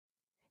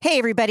Hey,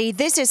 everybody,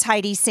 this is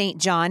Heidi St.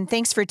 John.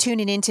 Thanks for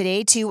tuning in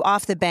today to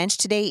Off the Bench.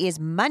 Today is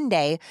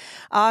Monday,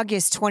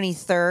 August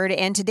 23rd,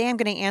 and today I'm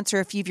going to answer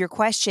a few of your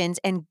questions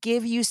and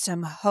give you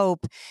some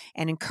hope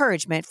and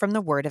encouragement from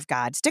the Word of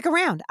God. Stick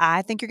around.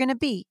 I think you're going to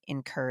be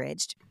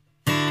encouraged.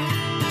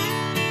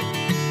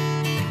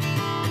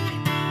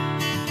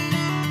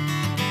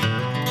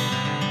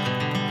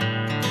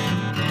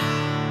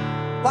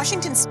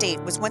 Washington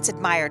State was once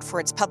admired for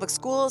its public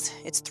schools,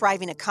 its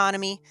thriving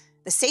economy,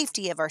 the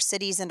safety of our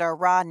cities, and our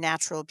raw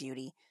natural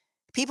beauty.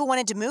 People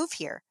wanted to move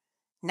here.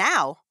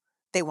 Now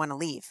they want to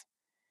leave.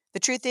 The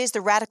truth is,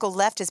 the radical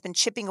left has been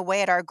chipping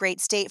away at our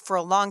great state for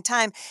a long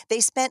time.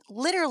 They spent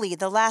literally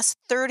the last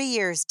 30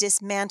 years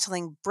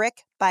dismantling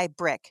brick by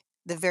brick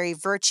the very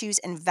virtues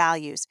and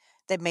values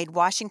that made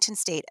Washington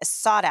State a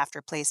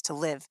sought-after place to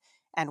live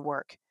and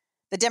work.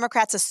 The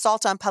Democrats'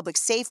 assault on public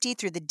safety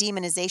through the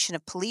demonization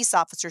of police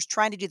officers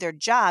trying to do their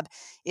job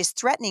is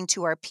threatening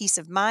to our peace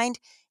of mind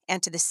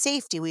and to the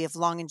safety we have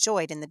long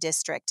enjoyed in the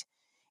district.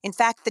 In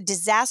fact, the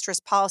disastrous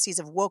policies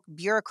of woke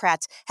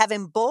bureaucrats have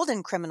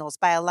emboldened criminals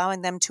by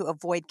allowing them to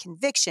avoid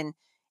conviction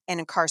and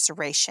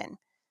incarceration.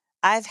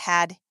 I've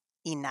had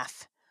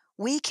enough.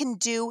 We can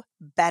do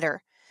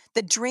better.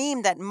 The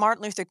dream that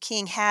Martin Luther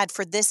King had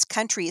for this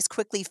country is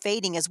quickly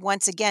fading as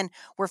once again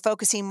we're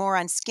focusing more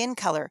on skin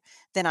color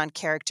than on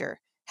character.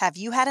 Have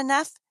you had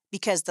enough?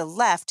 Because the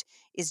left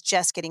is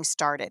just getting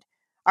started.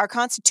 Our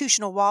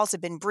constitutional walls have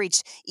been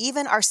breached.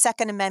 Even our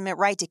Second Amendment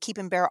right to keep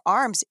and bear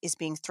arms is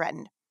being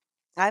threatened.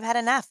 I've had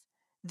enough.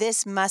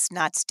 This must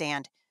not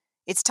stand.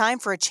 It's time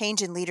for a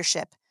change in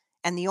leadership.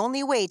 And the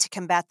only way to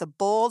combat the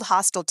bold,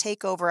 hostile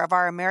takeover of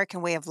our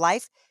American way of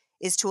life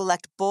is to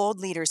elect bold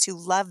leaders who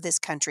love this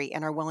country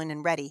and are willing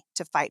and ready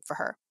to fight for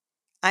her.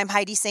 I'm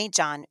Heidi St.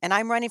 John, and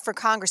I'm running for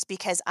Congress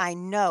because I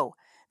know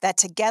that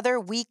together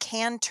we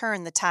can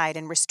turn the tide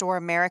and restore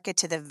America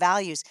to the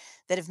values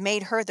that have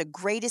made her the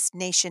greatest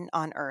nation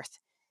on earth.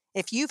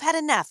 If you've had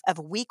enough of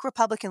weak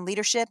Republican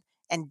leadership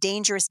and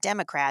dangerous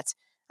Democrats,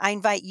 I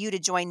invite you to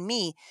join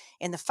me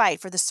in the fight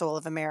for the soul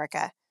of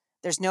America.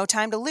 There's no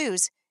time to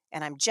lose,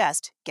 and I'm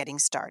just getting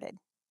started.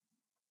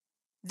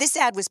 This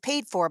ad was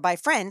paid for by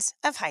friends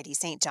of Heidi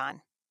St.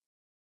 John.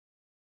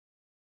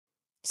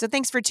 So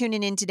thanks for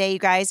tuning in today, you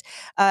guys.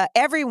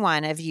 Every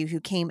one of you who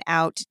came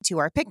out to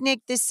our picnic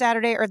this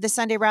Saturday, or this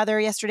Sunday rather,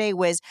 yesterday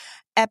was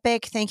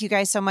epic. Thank you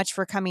guys so much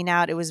for coming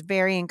out. It was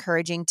very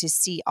encouraging to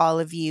see all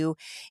of you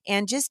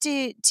and just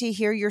to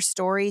hear your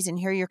stories and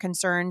hear your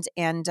concerns,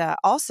 and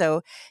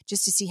also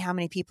just to see how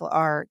many people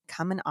are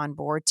coming on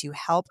board to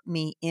help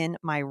me in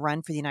my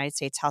run for the United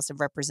States House of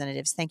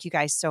Representatives. Thank you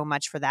guys so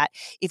much for that.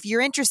 If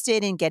you're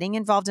interested in getting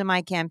involved in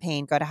my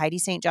campaign, go to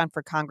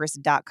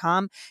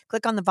HeidiSt.JohnForCongress.com.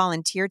 Click on the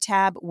volunteer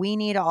tab. We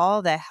need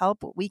all the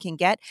help we can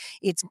get.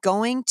 It's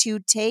going to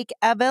take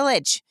a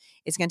village.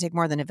 It's going to take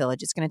more than a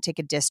village. It's going to take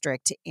a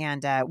district,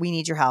 and we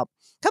need your help.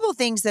 A couple of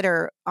things that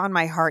are on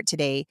my heart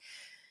today,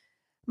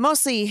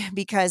 mostly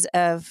because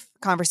of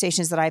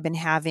conversations that I've been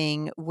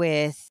having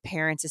with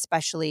parents,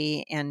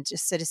 especially, and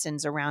just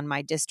citizens around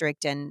my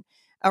district and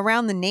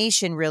around the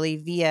nation, really,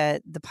 via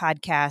the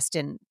podcast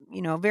and,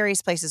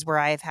 various places where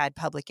I've had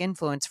public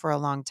influence for a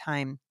long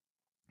time.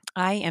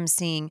 I am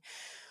seeing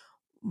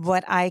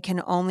what I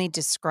can only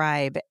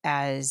describe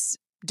as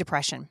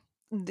depression,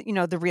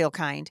 the real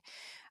kind.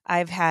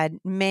 I've had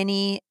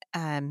many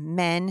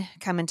men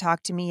come and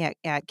talk to me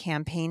at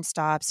campaign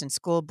stops and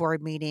school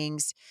board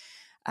meetings,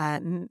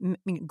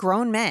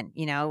 grown men,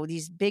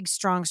 these big,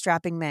 strong,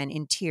 strapping men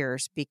in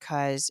tears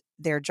because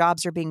their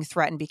jobs are being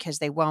threatened because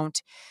they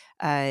won't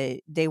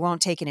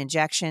take an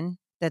injection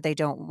that they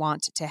don't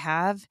want to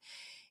have.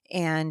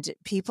 And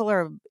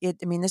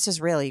this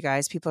is real, you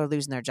guys. People are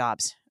losing their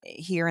jobs.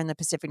 Here in the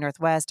Pacific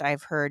Northwest,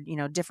 I've heard,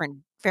 different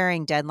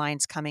varying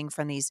deadlines coming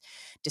from these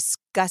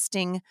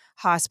disgusting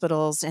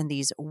hospitals and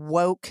these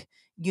woke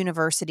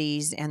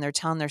universities, and they're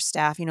telling their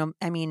staff, our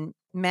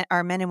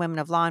men and women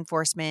of law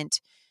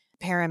enforcement,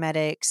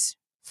 paramedics,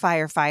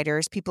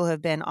 firefighters, people who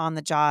have been on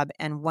the job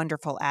and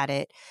wonderful at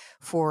it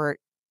for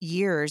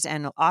years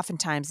and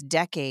oftentimes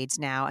decades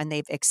now, and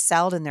they've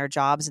excelled in their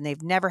jobs and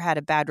they've never had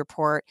a bad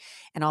report,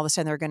 and all of a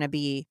sudden they're going to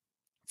be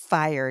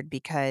fired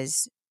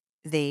because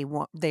they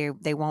won't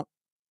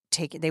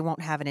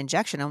have an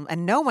injection.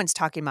 And no one's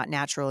talking about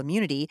natural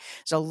immunity.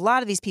 So a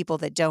lot of these people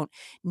that don't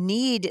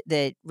need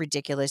the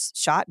ridiculous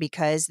shot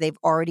because they've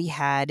already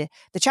had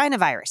the China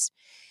virus.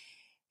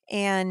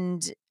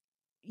 And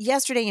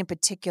yesterday in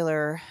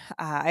particular,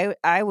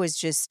 I was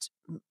just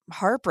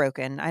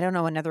heartbroken. I don't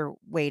know another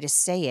way to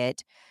say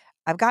it.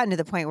 I've gotten to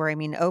the point where,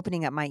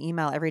 opening up my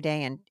email every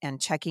day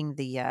and checking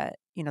the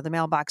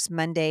Mailbox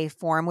Monday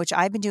form, which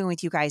I've been doing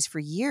with you guys for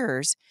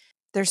years.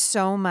 There's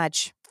so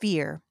much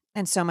fear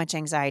and so much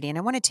anxiety. And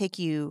I want to take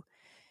you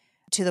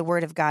to the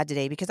Word of God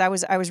today because I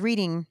was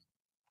reading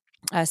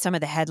some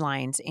of the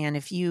headlines. And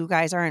if you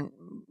guys aren't,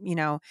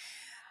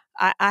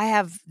 I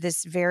have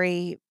this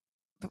very,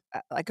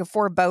 like a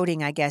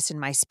foreboding, I guess, in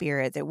my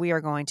spirit that we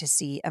are going to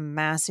see a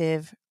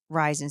massive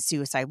rise in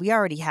suicide. We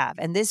already have.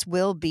 And this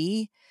will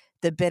be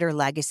the bitter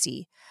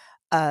legacy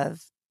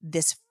of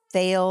this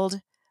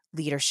failed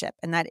leadership.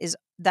 And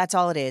that's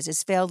all it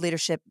is failed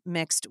leadership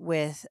mixed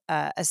with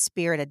a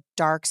spirit, a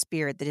dark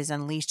spirit that is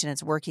unleashed and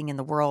it's working in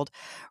the world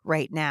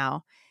right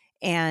now.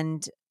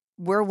 And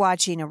we're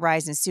watching a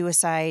rise in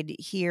suicide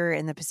here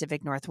in the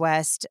Pacific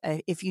Northwest.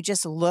 If you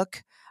just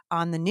look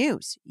on the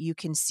news, you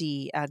can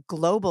see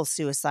global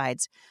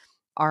suicides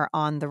are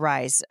on the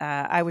rise.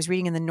 I was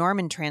reading in the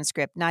Norman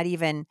transcript not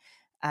even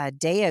a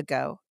day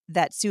ago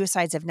that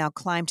suicides have now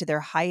climbed to their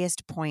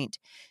highest point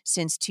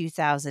since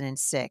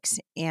 2006.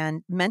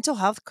 And mental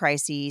health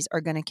crises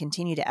are going to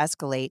continue to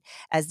escalate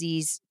as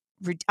these.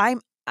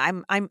 I'm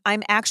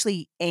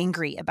actually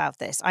angry about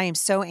this. I am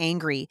so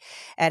angry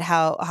at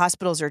how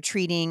hospitals are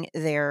treating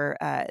their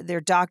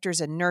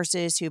doctors and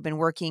nurses who've been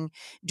working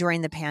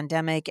during the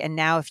pandemic. And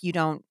now, if you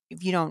don't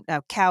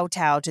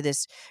kowtow to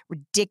this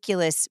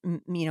ridiculous,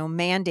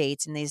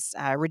 mandates and these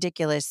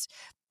ridiculous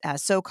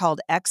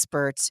so-called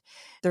experts,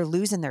 they're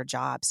losing their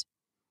jobs.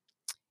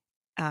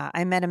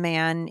 I met a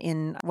man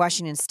in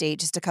Washington State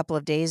just a couple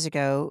of days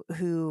ago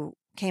who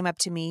came up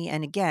to me,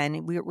 and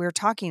again, we were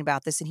talking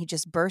about this, and he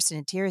just burst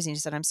into tears, and he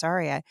said, "I'm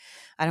sorry, I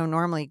don't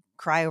normally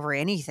cry over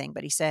anything,"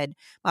 but he said,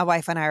 "My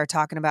wife and I are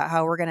talking about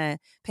how we're going to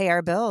pay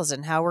our bills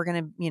and how we're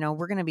going to,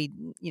 we're going to be,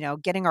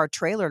 getting our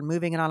trailer and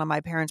moving it onto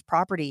my parents'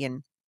 property,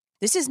 and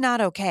this is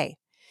not okay."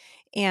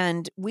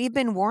 And we've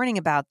been warning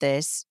about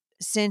this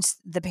since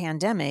the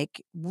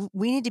pandemic.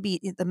 We need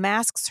to the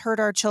masks hurt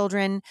our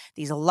children.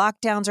 These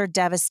lockdowns are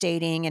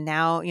devastating. And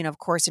now, of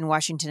course, in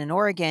Washington and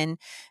Oregon,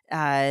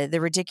 the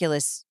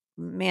ridiculous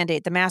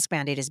mandate, the mask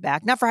mandate is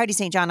back. Not for Heidi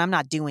St. John. I'm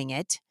not doing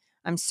it.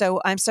 I'm so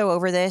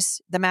over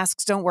this. The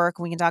masks don't work.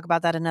 We can talk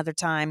about that another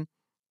time.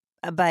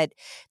 But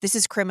this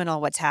is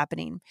criminal what's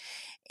happening.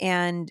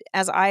 And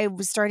as I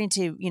was starting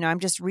to, I'm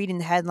just reading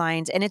the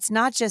headlines, and it's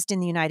not just in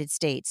the United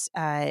States.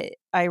 I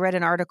read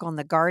an article in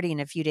The Guardian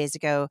a few days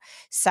ago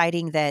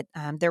citing that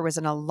there was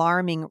an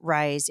alarming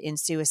rise in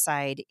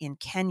suicide in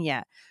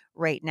Kenya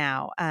right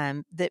now,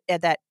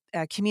 that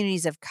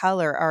communities of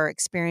color are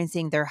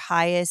experiencing their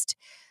highest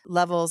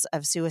levels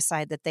of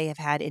suicide that they have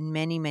had in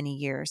many, many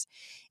years.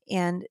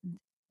 And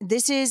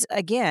this is,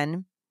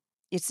 again,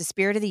 it's the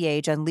spirit of the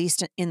age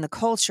unleashed in the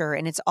culture,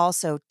 and it's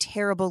also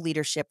terrible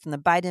leadership from the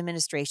Biden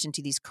administration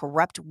to these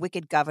corrupt,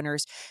 wicked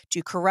governors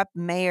to corrupt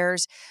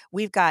mayors.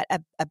 We've got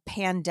a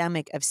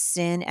pandemic of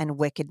sin and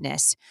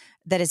wickedness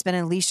that has been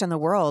unleashed on the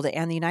world,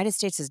 and the United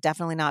States has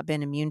definitely not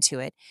been immune to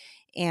it.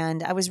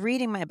 And I was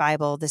reading my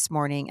Bible this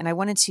morning, and I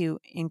wanted to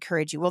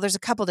encourage you. Well, there's a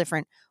couple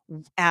different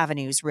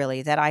avenues,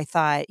 really, that I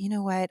thought, you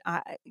know what,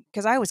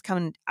 because I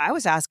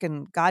was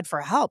asking God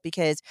for help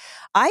because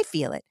I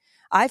feel it.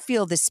 I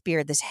feel this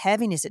spirit, this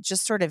heaviness. It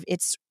just sort of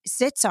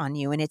sits on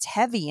you, and it's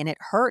heavy, and it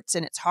hurts,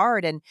 and it's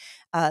hard. And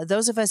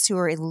those of us who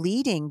are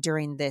leading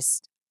during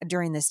this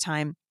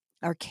time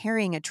are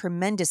carrying a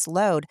tremendous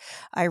load.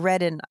 I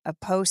read in a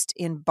post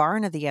in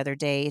Barna the other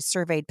day,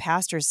 surveyed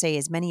pastors say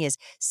as many as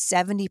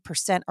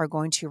 70% are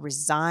going to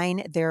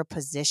resign their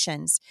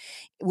positions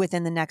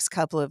within the next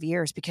couple of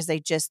years because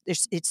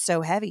it's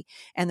so heavy,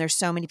 and there's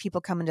so many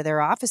people coming to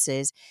their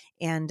offices,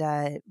 and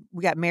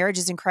we got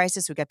marriages in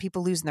crisis, we got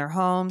people losing their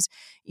homes,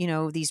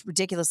 these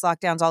ridiculous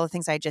lockdowns, all the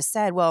things I just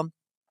said. Well,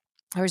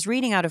 I was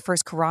reading out of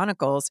First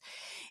Chronicles,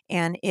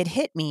 and it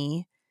hit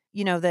me,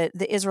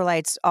 the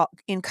Israelites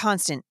in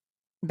constant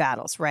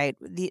battles, right?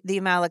 The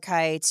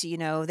Amalekites,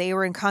 they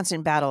were in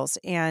constant battles.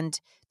 And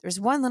there's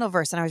one little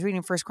verse, and I was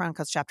reading First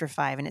Chronicles chapter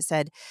 5, and it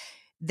said,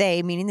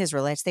 they, meaning the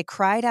Israelites, they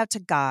cried out to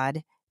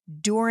God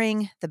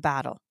during the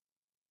battle,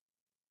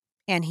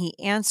 and he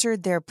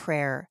answered their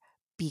prayer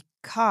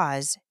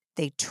because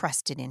they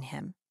trusted in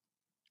him.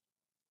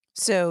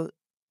 So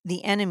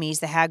the enemies,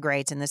 the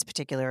Hagrites in this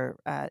particular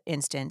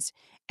instance,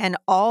 and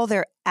all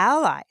their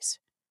allies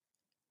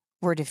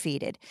were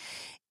defeated.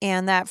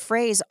 And that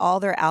phrase, all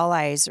their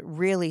allies,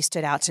 really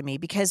stood out to me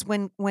because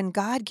when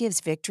God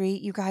gives victory,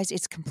 you guys,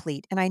 it's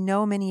complete. And I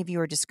know many of you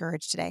are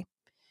discouraged today.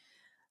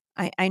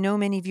 I know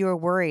many of you are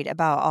worried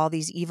about all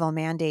these evil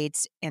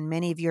mandates, and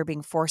many of you are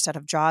being forced out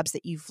of jobs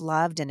that you've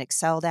loved and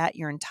excelled at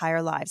your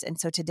entire lives. And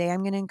so today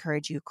I'm going to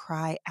encourage you,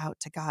 cry out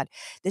to God.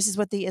 This is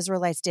what the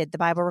Israelites did. The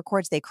Bible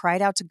records they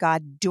cried out to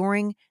God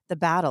during the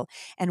battle.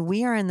 And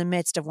we are in the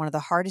midst of one of the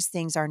hardest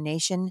things our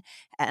nation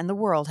and the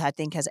world, I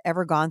think, has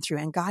ever gone through.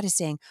 And God is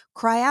saying,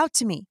 cry out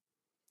to me.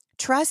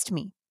 Trust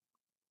me.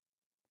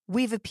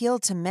 We've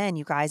appealed to men,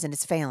 you guys, and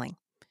it's failing.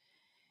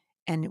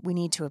 And we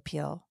need to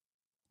appeal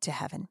to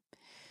heaven.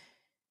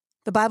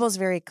 The Bible is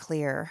very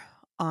clear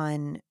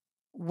on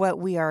what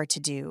we are to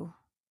do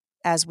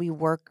as we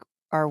work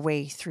our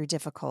way through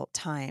difficult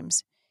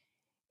times.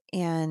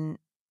 And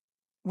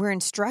we're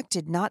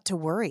instructed not to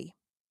worry.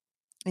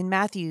 In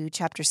Matthew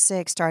chapter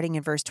 6, starting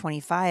in verse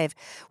 25,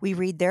 we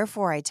read,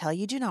 "Therefore I tell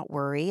you, do not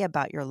worry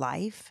about your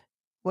life,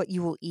 what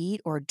you will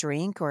eat or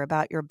drink, or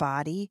about your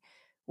body,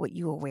 what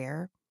you will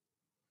wear.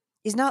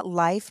 Is not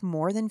life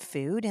more than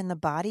food, and the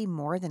body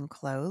more than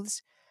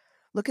clothes?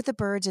 Look at the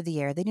birds of the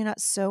air. They do not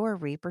sow or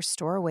reap or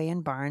store away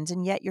in barns,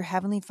 and yet your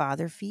heavenly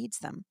Father feeds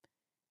them.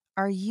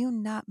 Are you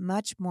not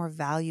much more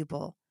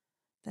valuable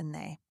than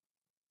they.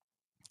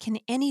 Can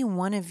any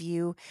one of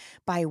you,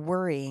 by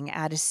worrying,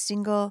 add a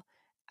single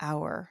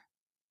hour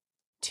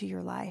to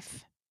your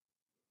life?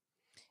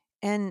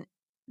 And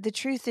the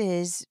truth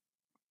is,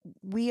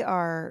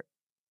 we're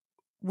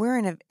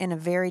in a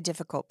very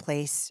difficult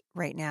place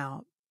right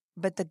now,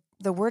 but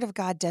the word of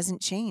God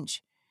doesn't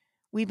change.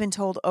 We've been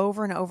told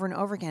over and over and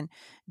over again,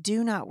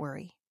 do not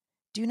worry.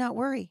 Do not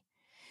worry.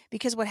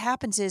 Because what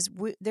happens is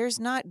there's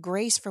not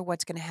grace for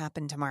what's going to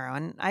happen tomorrow.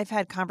 And I've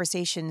had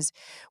conversations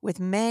with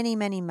many,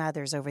 many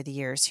mothers over the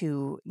years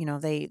who,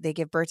 they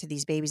give birth to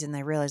these babies and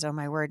they realize, oh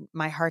my word,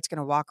 my heart's going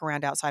to walk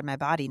around outside my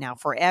body now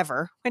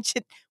forever,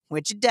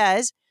 which it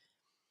does.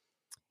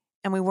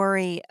 And we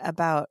worry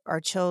about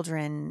our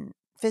children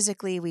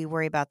physically, we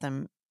worry about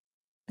them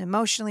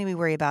emotionally, we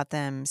worry about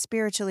them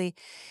spiritually.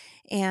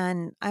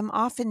 And I'm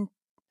often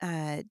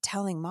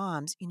telling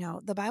moms,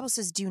 the Bible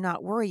says, do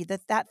not worry,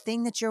 that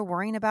thing that you're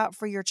worrying about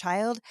for your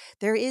child,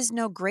 there is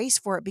no grace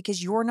for it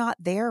because you're not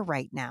there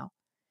right now.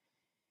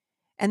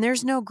 And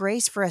there's no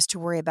grace for us to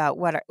worry about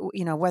whether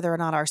or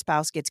not our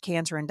spouse gets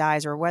cancer and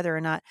dies, or whether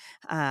or not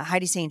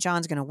Heidi St.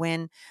 John's going to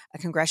win a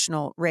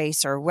congressional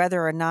race, or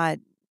whether or not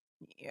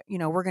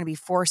we're going to be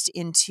forced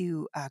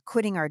into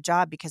quitting our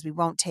job because we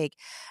won't take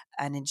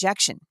an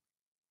injection.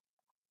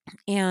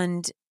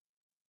 And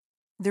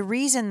the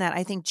reason that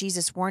I think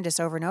Jesus warned us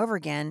over and over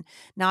again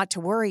not to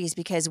worry is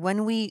because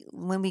when we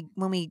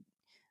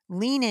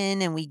lean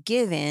in and we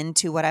give in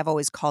to what I've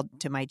always called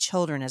to my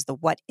children as the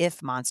what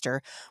if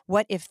monster,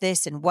 what if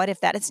this and what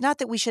if that, it's not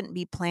that we shouldn't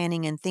be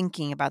planning and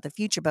thinking about the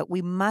future, but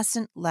we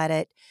mustn't let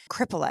it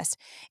cripple us.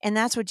 And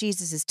that's what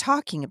Jesus is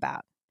talking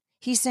about.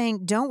 He's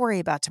saying, don't worry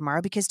about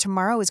tomorrow because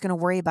tomorrow is going to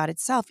worry about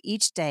itself.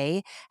 Each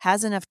day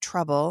has enough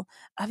trouble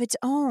of its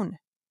own.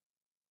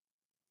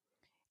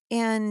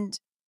 And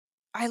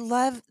I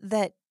love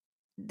that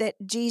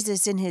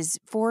Jesus, in his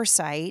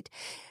foresight,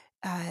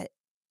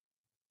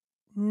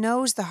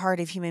 knows the heart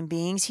of human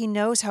beings. He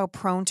knows how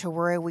prone to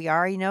worry we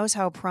are. He knows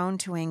how prone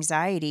to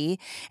anxiety.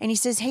 And he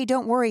says, hey,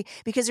 don't worry,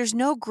 because there's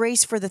no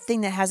grace for the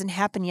thing that hasn't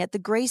happened yet. The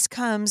grace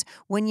comes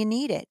when you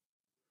need it.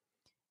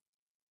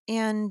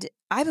 And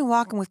I've been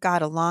walking with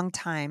God a long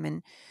time.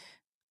 And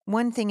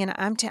one thing, and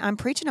I'm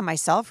preaching to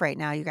myself right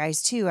now, you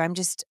guys too.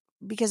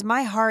 Because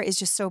my heart is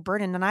just so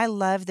burdened, and I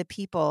love the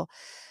people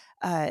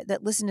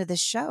that listen to this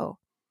show.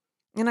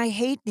 And I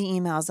hate the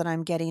emails that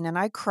I'm getting, and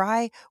I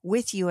cry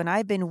with you, and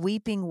I've been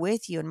weeping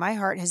with you, and my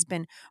heart has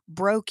been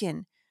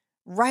broken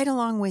right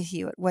along with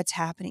you at what's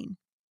happening.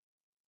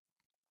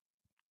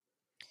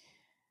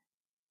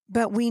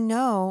 But we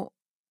know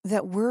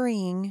that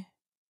worrying,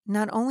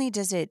 not only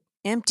does it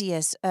empty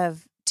us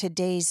of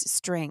today's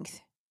strength,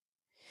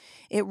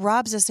 it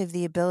robs us of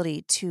the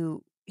ability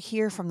to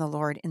hear from the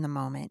Lord in the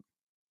moment.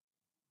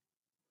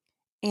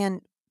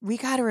 And we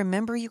got to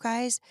remember, you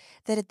guys,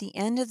 that at the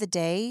end of the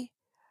day,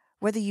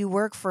 whether you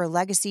work for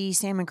Legacy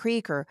Salmon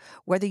Creek, or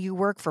whether you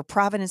work for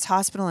Providence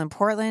Hospital in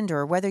Portland,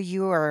 or whether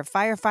you are a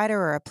firefighter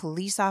or a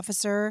police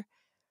officer,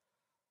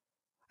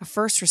 a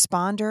first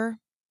responder,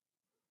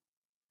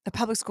 a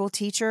public school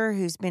teacher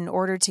who's been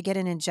ordered to get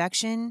an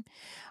injection,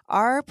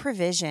 our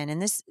provision,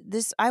 and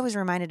this I was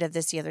reminded of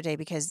this the other day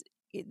because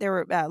there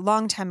were a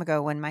long time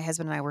ago when my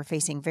husband and I were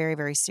facing very,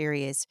 very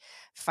serious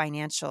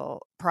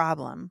financial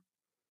problem.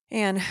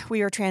 And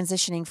we were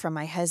transitioning from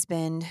my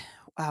husband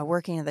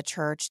working in the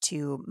church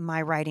to my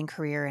writing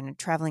career and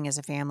traveling as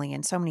a family.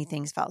 And so many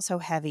things felt so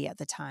heavy at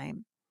the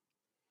time.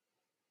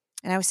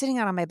 And I was sitting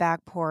out on my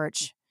back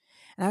porch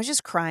and I was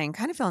just crying,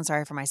 kind of feeling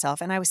sorry for myself.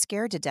 And I was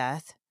scared to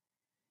death.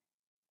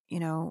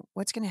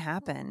 What's going to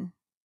happen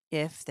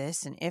if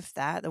this and if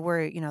that, the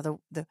word,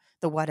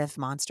 the what if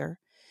monster.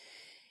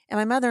 And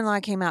my mother-in-law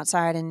came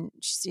outside and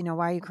she's,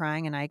 why are you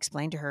crying? And I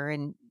explained to her,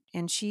 and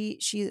she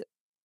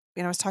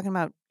was talking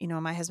about,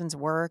 my husband's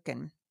work,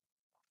 and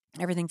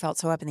everything felt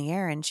so up in the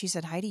air. And she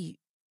said, Heidi,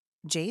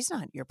 Jay's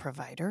not your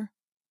provider.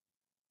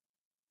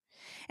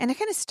 And I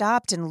kind of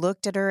stopped and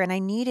looked at her, and I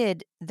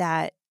needed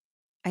that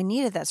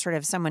sort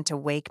of someone to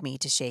wake me,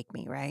 to shake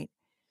me, right?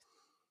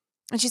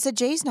 And she said,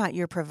 Jay's not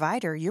your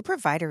provider. Your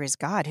provider is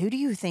God. Who do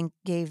you think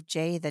gave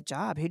Jay the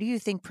job? Who do you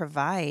think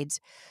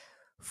provides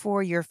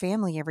for your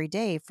family every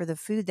day, for the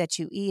food that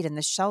you eat and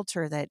the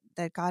shelter that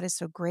God has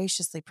so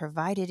graciously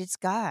provided? It's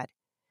God.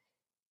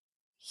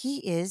 He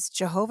is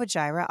Jehovah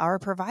Jireh, our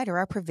provider.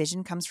 Our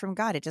provision comes from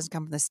God. It doesn't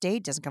come from the state.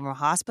 It doesn't come from a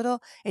hospital.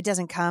 It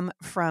doesn't come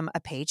from a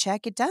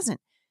paycheck. It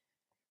doesn't.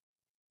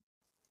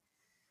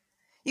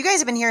 You guys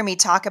have been hearing me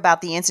talk about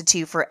the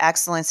Institute for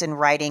Excellence in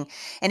Writing.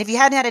 And if you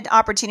hadn't had an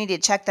opportunity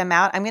to check them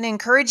out, I'm going to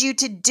encourage you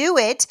to do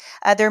it.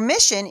 Their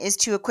mission is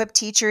to equip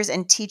teachers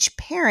and teach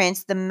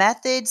parents the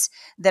methods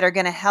that are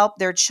going to help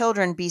their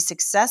children be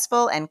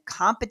successful and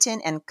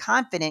competent and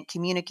confident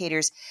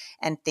communicators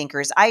and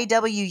thinkers.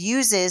 IEW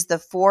uses the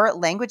 4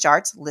 language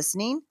arts: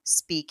 listening,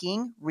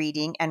 speaking,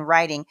 reading, and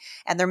writing.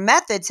 And their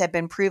methods have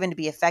been proven to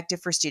be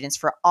effective for students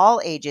for all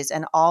ages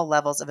and all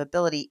levels of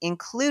ability,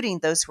 including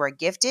those who are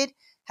gifted,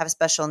 have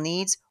special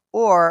needs,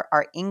 or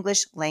are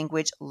English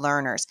language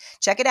learners.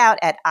 Check it out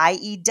at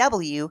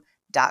IEW.com.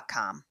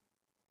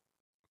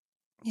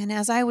 And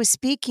as I was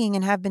speaking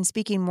and have been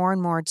speaking more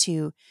and more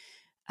to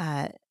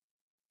uh,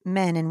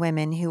 men and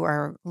women who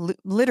are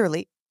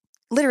literally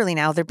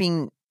now, they're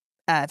being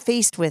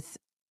faced with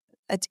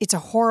it's a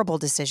horrible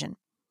decision.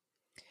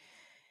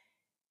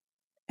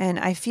 And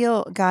I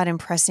feel God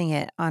impressing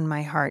it on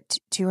my heart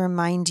to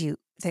remind you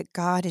that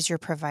God is your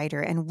provider,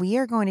 and we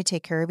are going to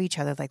take care of each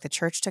other like the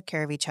church took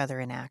care of each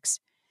other in Acts.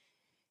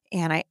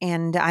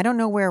 And I don't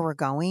know where we're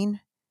going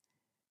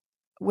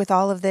with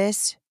all of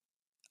this,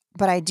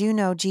 but I do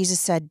know Jesus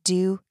said,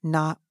 "Do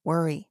not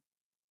worry.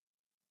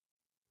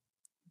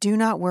 Do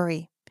not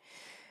worry."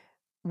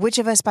 Which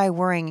of us by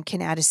worrying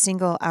can add a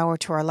single hour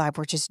to our life?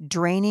 We're just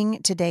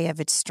draining today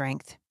of its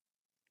strength.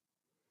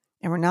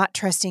 And we're not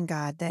trusting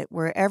God that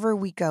wherever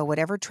we go,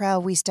 whatever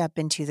trial we step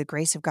into, the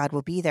grace of God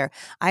will be there.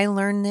 I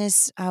learned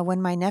this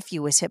when my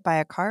nephew was hit by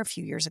a car a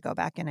few years ago,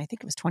 back in, I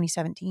think it was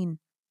 2017.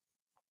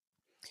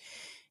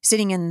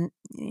 Sitting in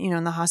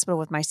the hospital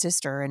with my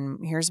sister, and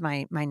here's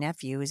my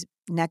nephew. His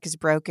neck is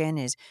broken,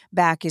 his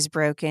back is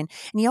broken,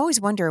 and you always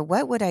wonder,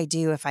 what would I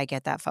do if I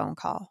get that phone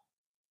call?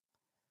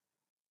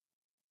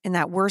 And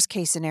that worst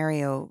case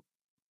scenario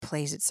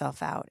plays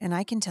itself out. And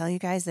I can tell you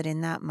guys that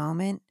in that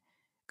moment,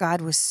 God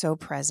was so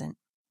present.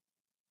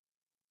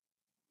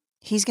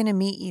 He's going to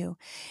meet you.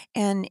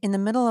 And in the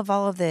middle of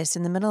all of this,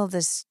 in the middle of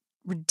this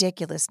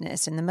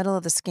ridiculousness, in the middle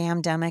of the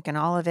scamdemic and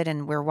all of it,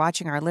 and we're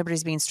watching our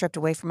liberties being stripped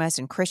away from us,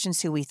 and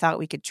Christians who we thought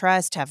we could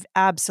trust have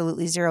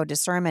absolutely zero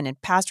discernment,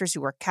 and pastors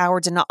who are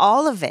cowards, and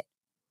all of it,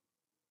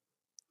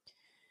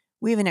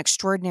 we have an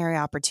extraordinary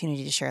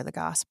opportunity to share the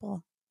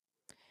gospel.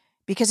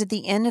 Because at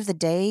the end of the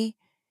day,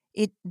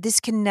 this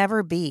can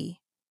never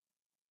be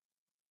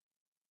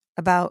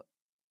about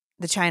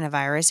the China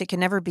virus. It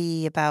can never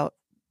be about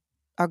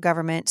our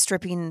government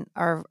stripping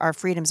our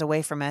freedoms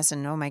away from us.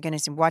 And oh my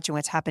goodness, and watching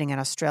what's happening in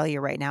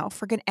Australia right now.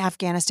 Forget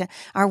Afghanistan,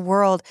 our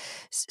world,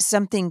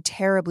 something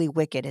terribly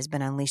wicked has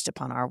been unleashed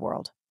upon our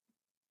world.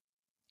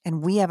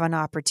 And we have an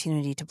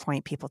opportunity to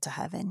point people to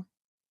heaven.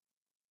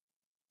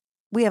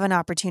 We have an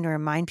opportunity to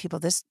remind people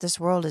this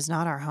world is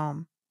not our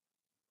home.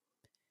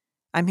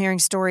 I'm hearing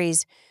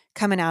stories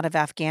coming out of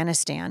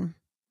Afghanistan,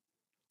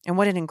 and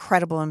what an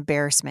incredible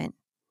embarrassment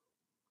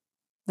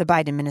the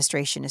Biden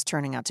administration is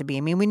turning out to be.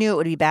 I mean, we knew it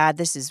would be bad.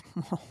 This is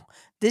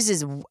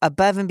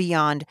above and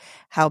beyond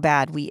how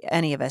bad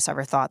any of us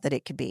ever thought that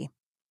it could be.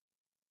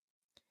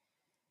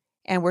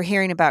 And we're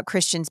hearing about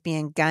Christians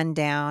being gunned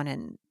down,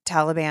 and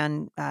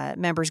Taliban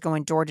members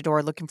going door to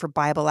door looking for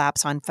Bible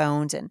apps on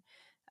phones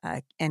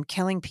and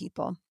killing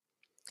people.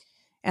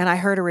 And I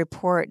heard a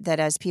report that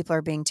as people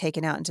are being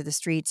taken out into the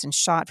streets and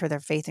shot for their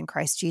faith in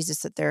Christ Jesus,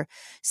 that they're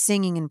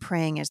singing and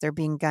praying as they're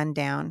being gunned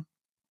down.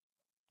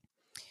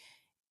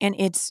 And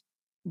it's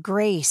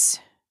grace.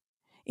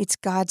 It's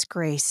God's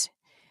grace.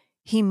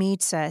 He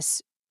meets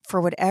us for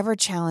whatever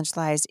challenge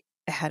lies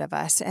ahead of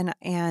us.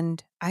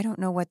 And I don't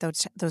know what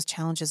those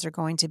challenges are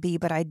going to be,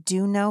 but I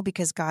do know,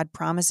 because God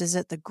promises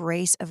it, the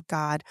grace of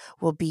God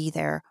will be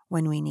there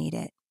when we need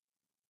it.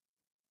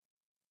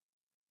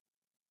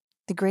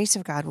 The grace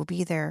of God will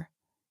be there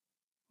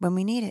when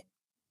we need it.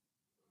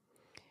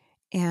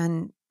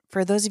 And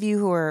for those of you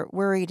who are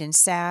worried and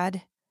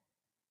sad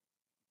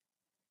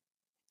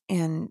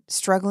and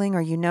struggling,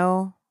 or you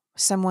know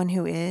someone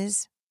who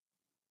is,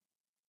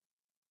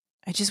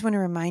 I just want to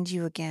remind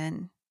you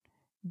again,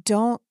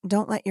 don't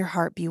let your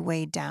heart be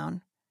weighed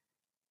down.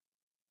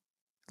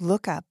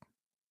 Look up.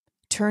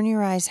 Turn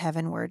your eyes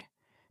heavenward.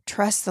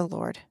 Trust the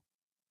Lord.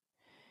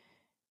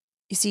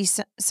 You see,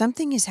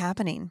 something is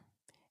happening.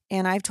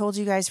 And I've told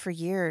you guys for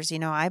years,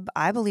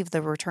 I believe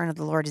the return of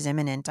the Lord is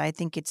imminent. I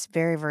think it's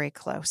very, very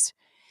close.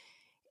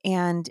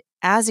 And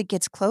as it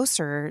gets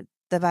closer,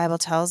 the Bible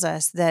tells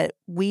us that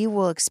we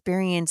will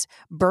experience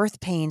birth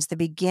pains, the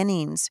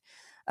beginnings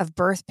of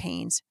birth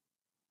pains,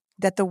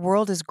 that the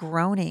world is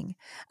groaning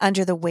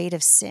under the weight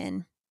of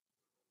sin.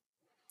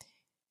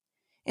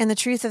 And the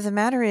truth of the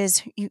matter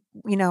is,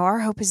 our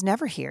hope is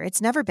never here.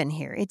 It's never been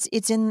here.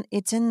 It's in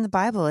the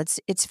Bible.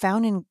 It's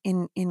found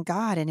in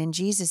God and in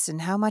Jesus,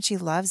 and how much He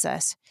loves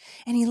us,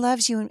 and He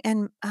loves you.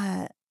 And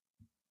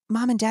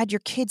Mom and Dad, your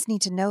kids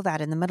need to know that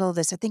in the middle of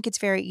this. I think it's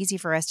very easy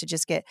for us to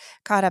just get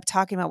caught up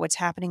talking about what's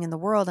happening in the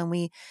world,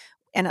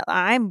 and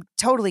I'm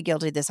totally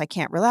guilty of this. I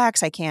can't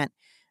relax. I can't.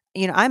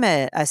 I'm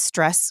a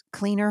stress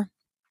cleaner.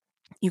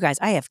 You guys,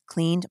 I have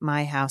cleaned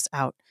my house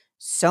out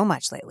so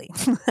much lately.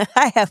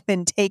 I have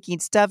been taking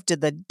stuff to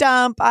the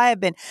dump.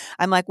 I'm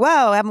like,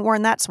 wow, I haven't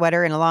worn that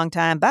sweater in a long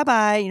time.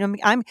 Bye-bye.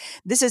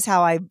 This is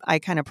how I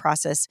kind of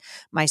process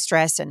my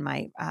stress and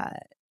my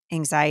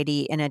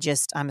anxiety. And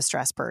I'm a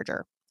stress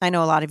purger. I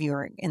know a lot of you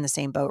are in the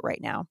same boat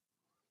right now.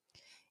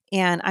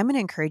 And I'm going to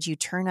encourage you,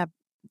 turn up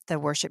the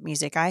worship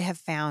music. I have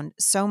found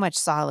so much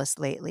solace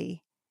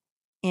lately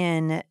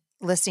in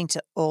listening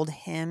to old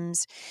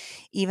hymns,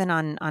 even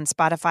on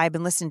Spotify. I've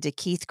been listening to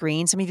Keith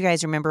Green. Some of you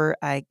guys remember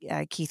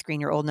Keith Green.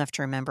 You're old enough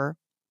to remember.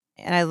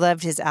 And I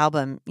loved his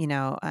album, you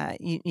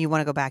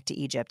want to go back to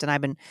Egypt. And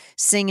I've been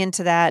singing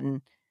to that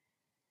and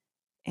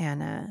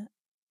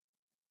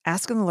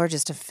asking the Lord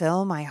just to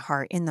fill my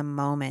heart in the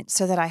moment,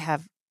 so that I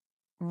have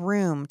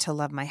room to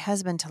love my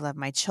husband, to love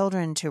my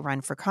children, to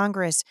run for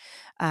Congress.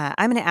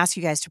 I'm going to ask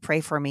you guys to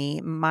pray for me.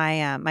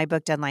 My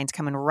book deadline's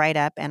coming right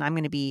up, and I'm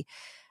going to be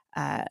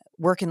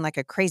working like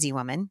a crazy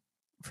woman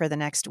for the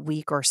next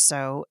week or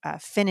so,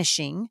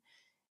 finishing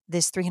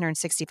this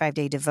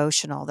 365-day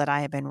devotional that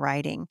I have been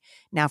writing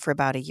now for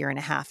about 1.5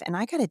 years. And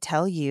I got to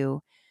tell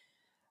you,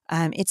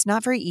 it's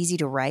not very easy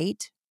to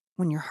write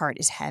when your heart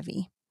is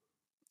heavy.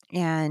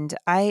 And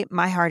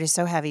my heart is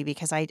so heavy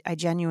because I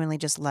genuinely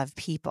just love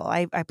people.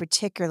 I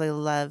particularly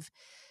love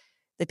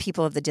the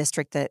people of the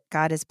district that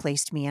God has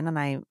placed me in, and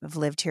I've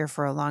lived here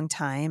for a long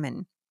time.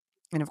 And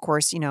of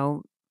course,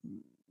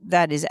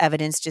 that is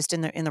evidenced just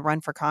in the run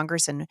for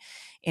Congress and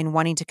in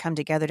wanting to come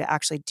together to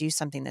actually do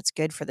something that's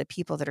good for the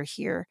people that are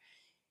here.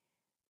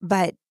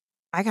 But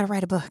I got to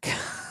write a book.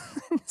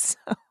 So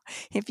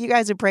if you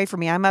guys would pray for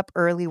me, I'm up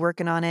early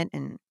working on it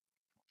and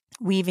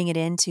weaving it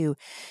into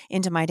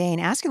my day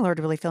and asking the Lord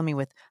to really fill me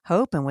with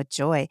hope and with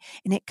joy.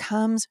 And it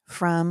comes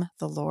from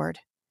the Lord.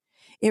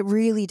 It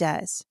really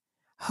does.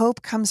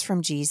 Hope comes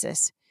from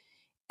Jesus.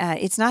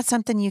 It's not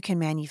something you can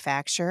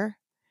manufacture.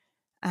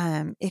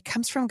 It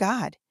comes from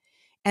God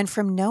and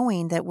from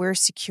knowing that we're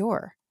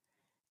secure.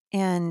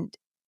 And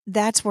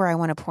that's where I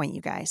want to point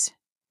you guys.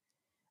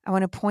 I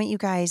want to point you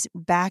guys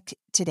back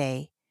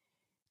today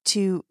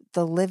to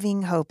the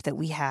living hope that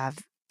we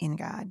have in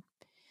God,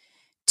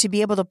 to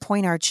be able to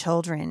point our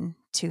children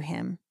to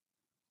Him.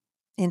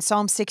 In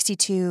Psalm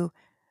 62,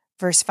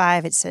 verse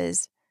 5, it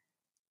says,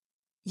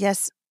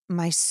 "Yes,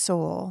 my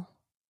soul,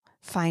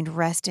 find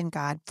rest in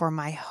God, for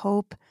my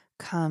hope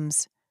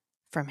comes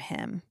from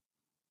Him."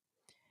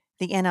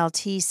 The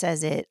NLT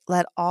says it,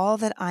 "Let all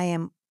that I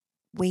am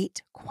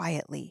wait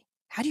quietly."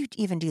 How do you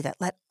even do that?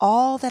 Let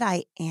all that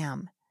I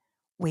am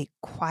wait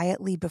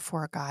quietly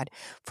before God,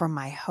 for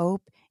my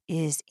hope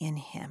is in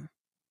Him.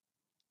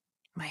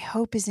 My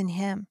hope is in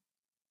Him.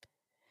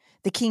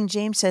 The King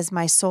James says,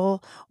 "My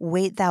soul,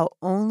 wait thou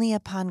only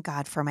upon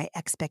God, for my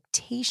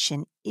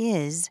expectation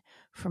is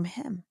from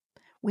Him."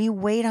 We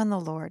wait on the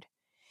Lord.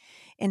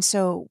 And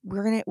so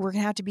we're gonna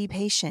have to be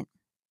patient,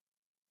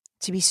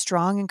 to be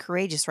strong and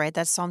courageous, right?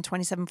 That's Psalm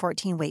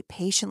 27:14. Wait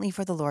patiently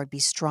for the Lord. Be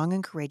strong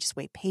and courageous.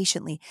 Wait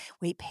patiently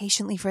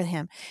for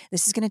Him.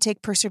 This is going to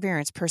take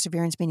perseverance.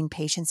 Perseverance meaning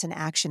patience and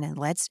action. And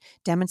let's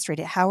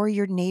demonstrate it. How are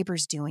your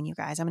neighbors doing, you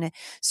guys? I'm going to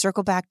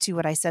circle back to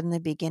what I said in the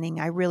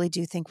beginning. I really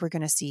do think we're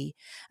going to see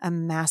a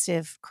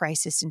massive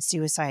crisis in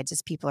suicides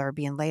as people are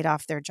being laid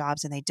off their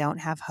jobs and they don't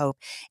have hope.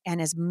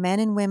 And as men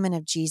and women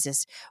of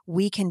Jesus,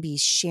 we can be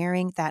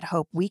sharing that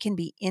hope. We can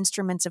be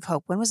instruments of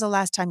hope. When was the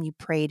last time you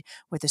prayed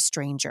with a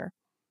stranger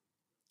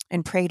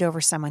and prayed over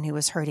someone who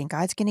was hurting?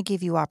 God's going to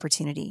give you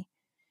opportunity.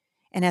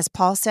 And as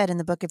Paul said in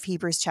the book of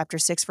Hebrews chapter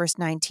 6, verse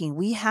 19,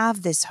 we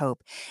have this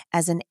hope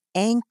as an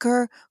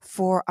anchor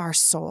for our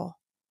soul,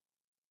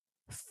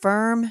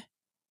 firm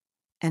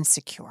and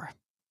secure.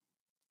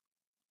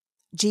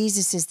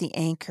 Jesus is the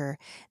anchor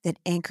that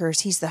anchors,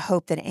 He's the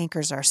hope that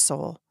anchors our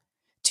soul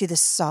to the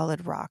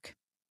solid rock.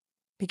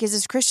 Because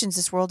as Christians,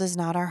 this world is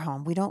not our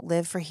home. We don't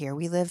live for here.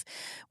 We live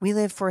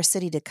for a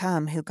city to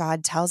come, who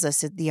God tells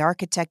us that the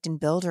architect and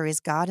builder is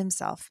God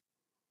Himself.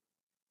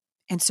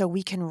 And so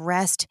we can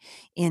rest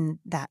in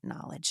that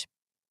knowledge.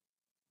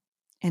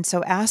 And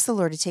so ask the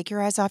Lord to take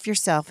your eyes off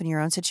yourself and your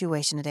own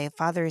situation today.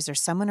 Father, is there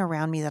someone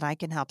around me that I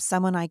can help,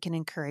 someone I can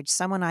encourage,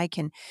 someone I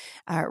can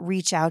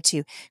reach out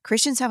to?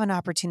 Christians have an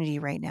opportunity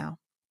right now,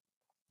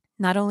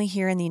 not only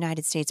here in the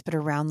United States, but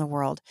around the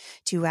world,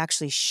 to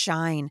actually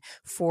shine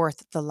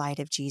forth the light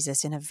of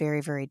Jesus in a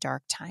very, very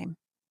dark time.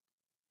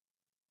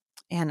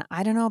 And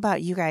I don't know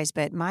about you guys,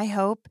 but my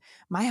hope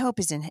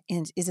is in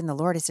the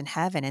Lord. It's in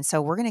heaven. And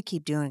so we're going to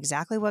keep doing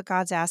exactly what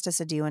God's asked us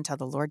to do until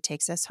the Lord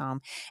takes us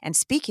home. And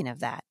speaking of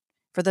that,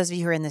 for those of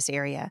you who are in this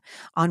area,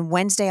 on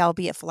Wednesday, I'll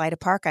be at Philida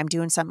Park. I'm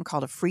doing something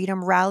called a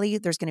Freedom Rally.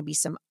 There's going to be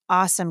some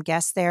awesome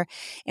guests there.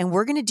 And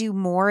we're going to do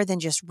more than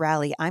just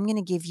rally. I'm going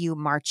to give you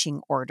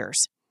marching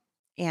orders.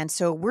 And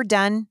so we're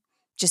done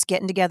just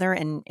getting together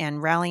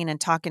and rallying and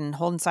talking and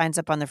holding signs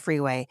up on the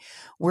freeway.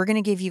 We're going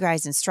to give you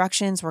guys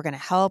instructions. We're going to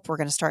help. We're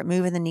going to start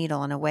moving the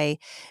needle in a way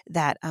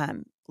that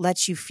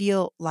lets you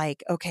feel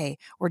like, okay,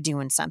 we're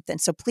doing something.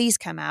 So please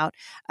come out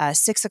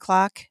 6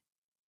 o'clock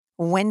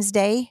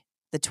Wednesday,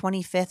 the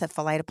 25th at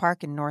Philida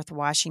Park in North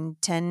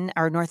Washington,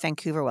 or North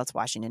Vancouver. Well, it's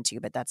Washington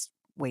too, but that's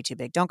way too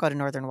big. Don't go to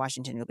Northern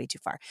Washington. You'll be too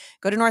far.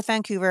 Go to North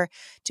Vancouver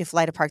to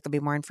Philida Park. There'll be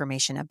more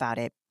information about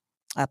it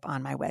up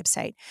on my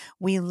website.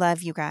 We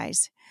love you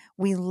guys.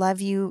 We love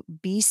you.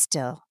 Be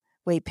still.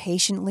 Wait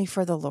patiently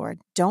for the Lord.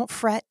 Don't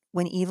fret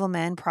when evil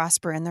men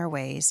prosper in their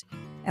ways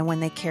and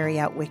when they carry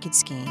out wicked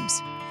schemes,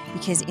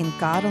 because in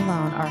God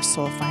alone our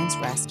soul finds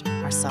rest.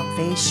 Our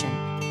salvation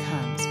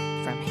comes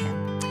from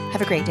Him.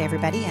 Have a great day,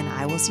 everybody, and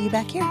I will see you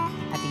back here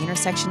at the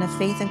intersection of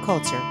faith and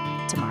culture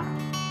tomorrow.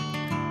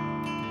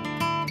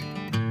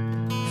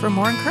 For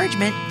more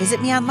encouragement,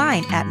 visit me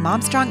online at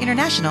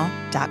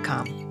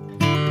momstronginternational.com.